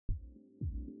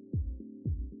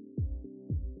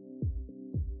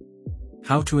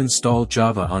How to install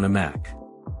Java on a Mac.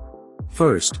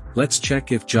 First, let's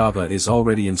check if Java is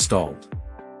already installed.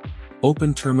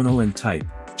 Open Terminal and type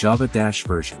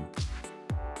Java-version.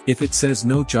 If it says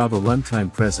no Java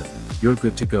runtime present, you're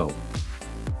good to go.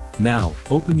 Now,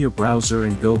 open your browser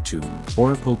and go to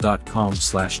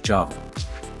oracle.com/java.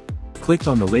 Click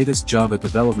on the latest Java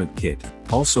development kit,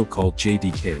 also called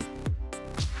JDK.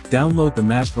 Download the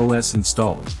macOS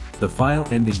installer, the file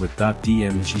ending with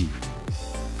 .dmg.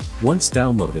 Once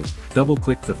downloaded,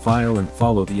 double-click the file and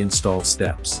follow the install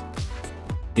steps.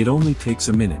 It only takes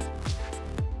a minute.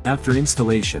 After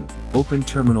installation, open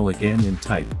Terminal again and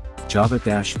type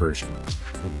Java-version.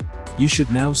 You should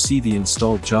now see the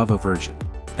installed Java version.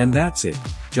 And that's it,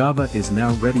 Java is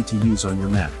now ready to use on your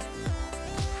Mac.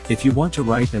 If you want to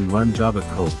write and run Java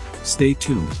code, stay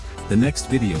tuned, the next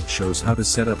video shows how to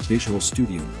set up Visual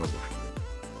Studio Code.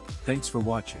 Thanks for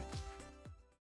watching.